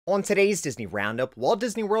On today's Disney Roundup, Walt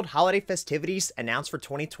Disney World holiday festivities announced for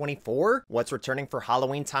 2024, what's returning for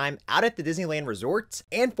Halloween time out at the Disneyland Resort,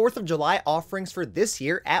 and 4th of July offerings for this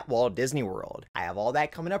year at Walt Disney World. I have all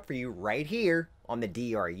that coming up for you right here on the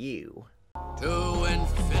DRU. To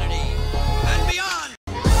infinity and beyond!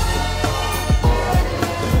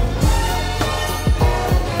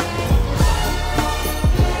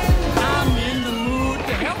 I'm in the mood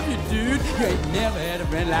to help you, dude. You ain't never had a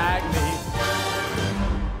friend like me.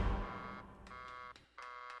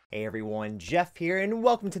 Hey everyone, Jeff here, and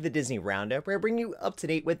welcome to the Disney Roundup, where I bring you up to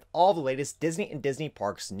date with all the latest Disney and Disney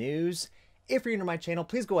Parks news. If you're new to my channel,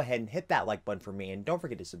 please go ahead and hit that like button for me, and don't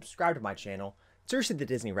forget to subscribe to my channel to receive the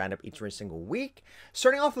Disney Roundup each and every single week.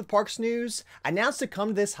 Starting off with Parks news, announced to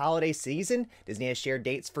come this holiday season, Disney has shared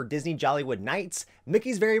dates for Disney Jollywood Nights,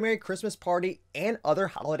 Mickey's Very Merry Christmas Party, and other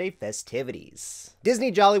holiday festivities.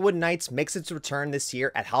 Disney Jollywood Nights makes its return this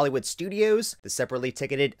year at Hollywood Studios. The separately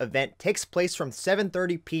ticketed event takes place from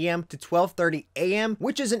 7:30 p.m. to 12:30 a.m.,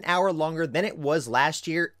 which is an hour longer than it was last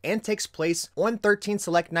year, and takes place on 13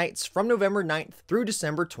 select nights from November 9th through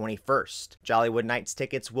December 21st. Jollywood Nights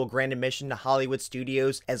tickets will grant admission to Hollywood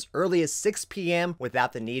Studios as early as 6 p.m.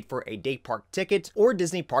 without the need for a day park ticket or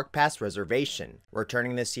Disney Park Pass reservation.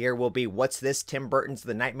 Returning this year will be What's This? Tim Burton's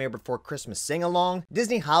The Nightmare Before Christmas Sing-Along,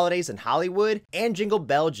 Disney Holidays in Hollywood, and Jingle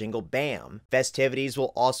Bell Jingle Bam. Festivities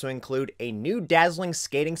will also include a new dazzling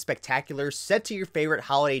skating spectacular set to your favorite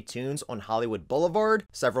holiday tunes on Hollywood Boulevard,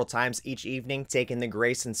 several times each evening, taking the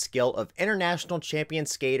grace and skill of international champion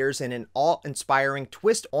skaters in an awe-inspiring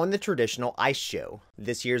twist on the traditional ice show.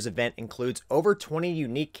 This year's event includes over 20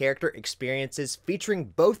 unique character experiences featuring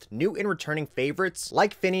both new and returning favorites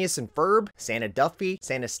like Phineas and Ferb, Santa Duffy,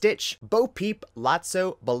 Santa Stitch, Bo Peep,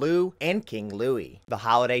 Lotso, Baloo, and King Louie. The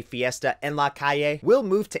Holiday Fiesta en la Calle will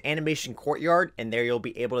move to Animation Courtyard, and there you'll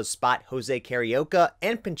be able to spot Jose Carioca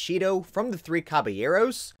and Panchito from the Three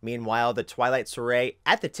Caballeros. Meanwhile, the Twilight Soiree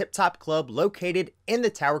at the Tip Top Club located in the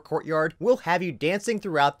Tower Courtyard will have you dancing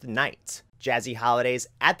throughout the night. Jazzy Holidays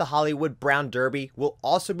at the Hollywood Brown Derby will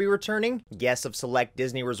also be returning. Guests of select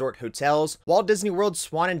Disney Resort hotels, Walt Disney World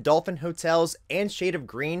Swan and Dolphin hotels, and Shade of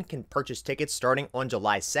Green can purchase tickets starting on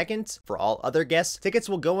July 2nd. For all other guests, tickets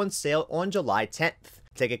will go on sale on July 10th.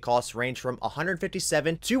 Ticket costs range from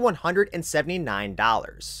 $157 to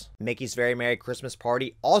 $179. Mickey's Very Merry Christmas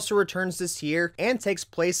Party also returns this year and takes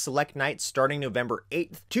place select nights starting November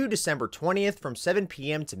 8th to December 20th from 7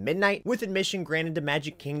 p.m. to midnight, with admission granted to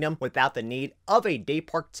Magic Kingdom without the need of a day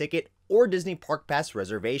park ticket or Disney Park Pass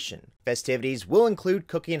reservation. Festivities will include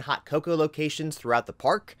cookie and hot cocoa locations throughout the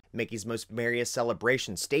park, Mickey's Most Merriest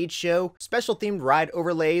Celebration stage show, special themed ride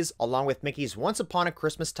overlays, along with Mickey's Once Upon a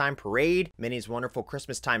Christmas Time parade, Minnie's Wonderful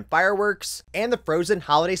Christmas Time fireworks, and the Frozen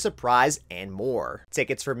Holiday Surprise, and more.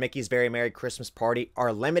 Tickets for Mickey's Very Merry Christmas Party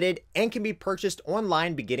are limited and can be purchased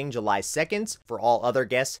online beginning July 2nd. For all other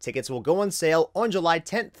guests, tickets will go on sale on July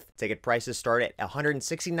 10th. Ticket prices start at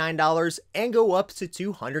 $169 and go up to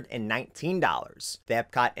 $219. The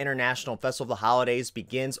Epcot International Festival of the Holidays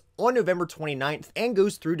begins on November 29th and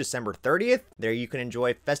goes through December 30th. There you can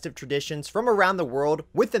enjoy festive traditions from around the world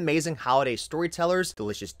with amazing holiday storytellers,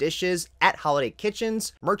 delicious dishes at holiday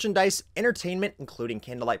kitchens, merchandise, entertainment including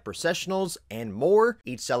candlelight processionals, and more,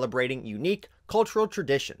 each celebrating unique cultural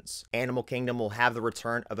traditions. Animal Kingdom will have the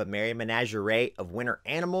return of a merry menagerie of winter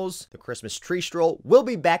animals. The Christmas Tree Stroll will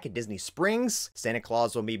be back at Disney Springs. Santa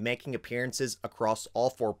Claus will be making appearances across all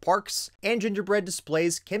 4 parks, and gingerbread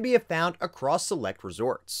displays can be found across select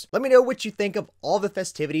resorts. Let me know what you think of all the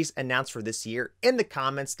festivities announced for this year in the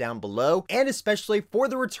comments down below, and especially for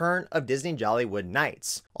the return of Disney Jollywood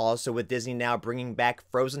Nights. Also, with Disney now bringing back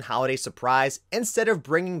Frozen Holiday Surprise instead of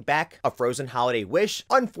bringing back a Frozen Holiday Wish,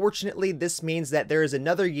 unfortunately this means that there is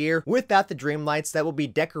another year without the Dreamlights that will be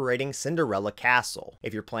decorating Cinderella Castle.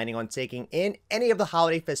 If you're planning on taking in any of the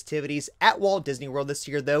holiday festivities at Walt Disney World this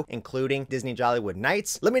year though, including Disney Jollywood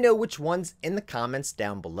Nights, let me know which ones in the comments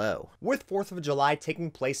down below. With 4th of July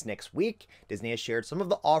taking place next week, Disney has shared some of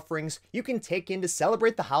the offerings you can take in to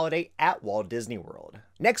celebrate the holiday at Walt Disney World.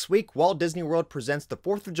 Next week, Walt Disney World presents the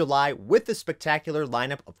 4th of July with a spectacular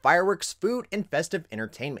lineup of fireworks, food, and festive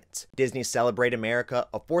entertainment. Disney's Celebrate America,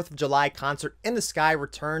 a 4th of July concert in the Sky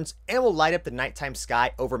returns and will light up the nighttime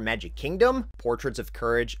sky over Magic Kingdom. Portraits of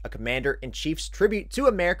Courage, a Commander-in-Chief's tribute to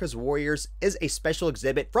America's warriors, is a special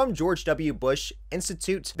exhibit from George W. Bush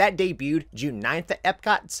Institute that debuted June 9th at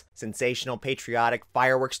Epcot. Sensational patriotic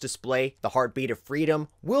fireworks display, The Heartbeat of Freedom,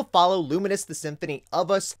 will follow Luminous the Symphony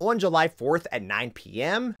of Us on July 4th at 9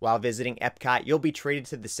 p.m. While visiting Epcot, you'll be treated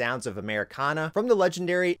to the sounds of Americana from the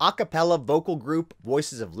legendary a cappella vocal group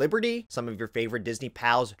Voices of Liberty. Some of your favorite Disney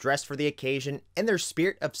pals dressed for the occasion in their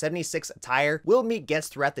Spirit of 76 attire will meet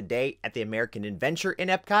guests throughout the day at the American Adventure in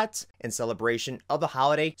Epcot. In celebration of the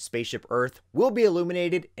holiday, Spaceship Earth will be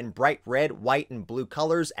illuminated in bright red, white, and blue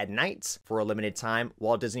colors at night. For a limited time,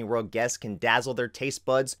 Walt Disney World guests can dazzle their taste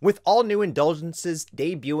buds with all new indulgences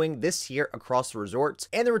debuting this year across the resort,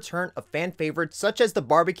 and the return of fan favorites such as the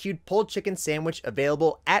barbecued pulled chicken sandwich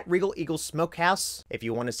available at Regal Eagle Smokehouse. If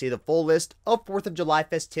you want to see the full list of 4th of July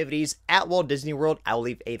festivities at Walt Disney World, I'll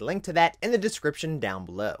leave a link to that in the description down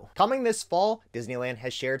below. Coming this fall, Disneyland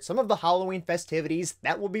has shared some of the Halloween festivities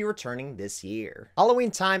that will be returning this year.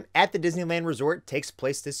 Halloween time at the Disneyland Resort takes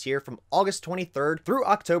place this year from August 23rd through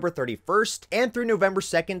October 31st and through November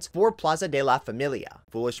 2nd for Plaza de la Familia.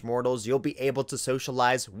 Foolish mortals, you'll be able to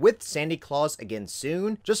socialize with Sandy Claus again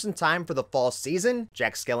soon, just in time for the fall season.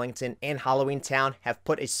 Jack Skellington and Halloween Town have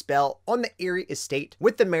put a spell on the Erie estate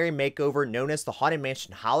with the merry makeover known as the Haunted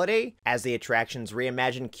Mansion Holiday. As the attraction's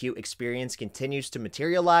reimagined queue experience continues to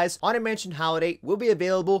materialize, Haunted Mansion Holiday will be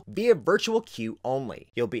available via virtual queue only.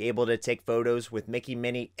 You'll be able to take photos with Mickey,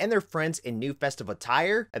 Minnie, and their friends in new festive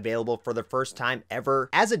attire, available for the first time ever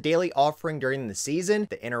as a daily offering during the season.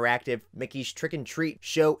 The interactive Mickey's Trick and Treat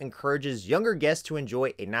show encourages younger guests to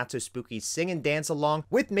enjoy a not-so-spooky sing and dance along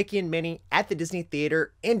with Mickey and Minnie at the Disney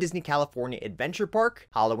Theater and Disney California Adventure Park.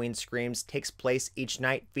 Halloween Screams takes place each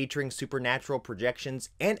night, featuring supernatural projections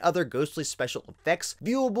and other ghostly special effects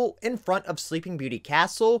viewable in front of Sleeping Beauty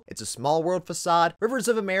Castle, It's a Small World facade, Rivers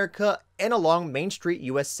of America, and along Main Street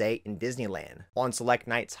USA in Disneyland. On select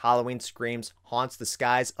nights, Halloween Screams haunts the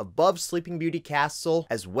skies above Sleeping Beauty Castle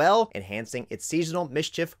as well, enhancing its seasonal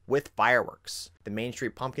mischief with fireworks. The Main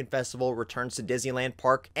Street Pumpkin Festival returns to Disneyland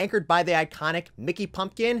Park, anchored by the iconic Mickey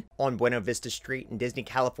Pumpkin on Buena Vista Street in Disney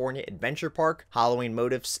California Adventure Park. Halloween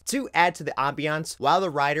motifs to add to the ambiance, while the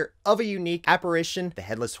rider of a unique apparition, the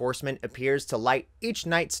Headless Horseman, appears to light each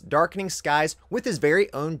night's darkening skies with his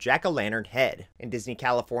very own jack-o'-lantern head. In Disney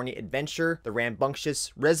California Adventure, the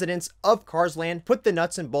rambunctious residents of Cars Land put the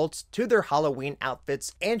nuts and bolts to their Halloween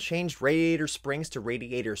outfits and changed Radiator Springs to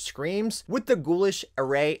Radiator Screams with the ghoulish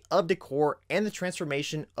array of decor and the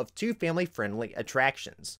transformation of two family-friendly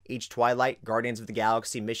attractions. Each Twilight Guardians of the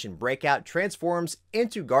Galaxy mission breakout transforms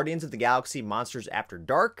into Guardians of the Galaxy Monsters After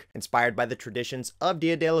Dark. Inspired by the traditions of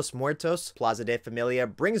Dia de los Muertos, Plaza de Familia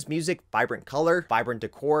brings music, vibrant color, vibrant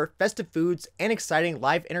decor, festive foods, and exciting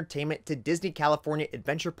live entertainment to Disney California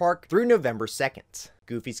Adventure Park through November 2nd.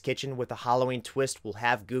 Goofy's Kitchen with a Halloween twist will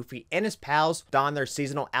have Goofy and his pals don their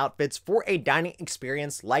seasonal outfits for a dining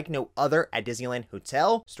experience like no other at Disneyland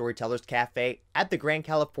Hotel. Storytellers Cafe at the Grand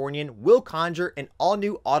Californian will conjure an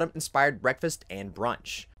all-new autumn-inspired breakfast and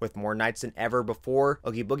brunch. With more nights than ever before,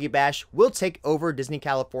 Oogie Boogie Bash will take over Disney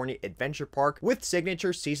California Adventure Park with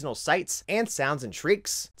signature seasonal sights and sounds and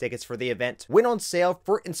shrieks. Tickets for the event went on sale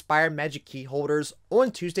for Inspired Magic Key holders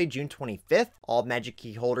on Tuesday, June 25th. All Magic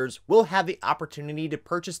Key holders will have the opportunity to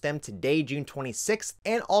purchase them today, June 26th,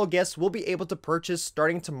 and all guests will be able to purchase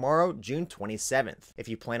starting tomorrow, June 27th. If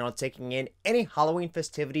you plan on taking in any Halloween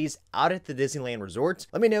festivities out at the Disneyland Resort,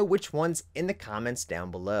 let me know which ones in the comments down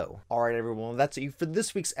below. Alright everyone, that's it for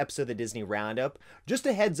this week's episode of the Disney Roundup. Just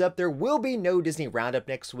a heads up, there will be no Disney Roundup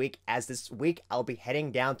next week, as this week I'll be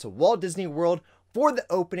heading down to Walt Disney World for the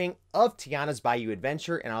opening of Tiana's Bayou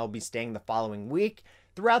Adventure, and I'll be staying the following week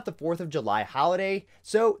throughout the 4th of July holiday,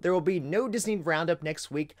 so there will be no Disney Roundup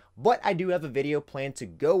next week, but I do have a video planned to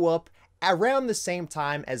go up around the same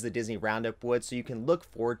time as the Disney Roundup would, so you can look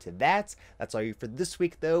forward to that. That's all you for this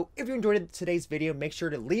week though. If you enjoyed today's video, make sure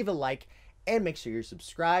to leave a like and make sure you're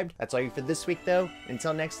subscribed. That's all you for this week though.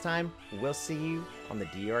 Until next time, we'll see you on the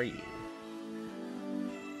DRU.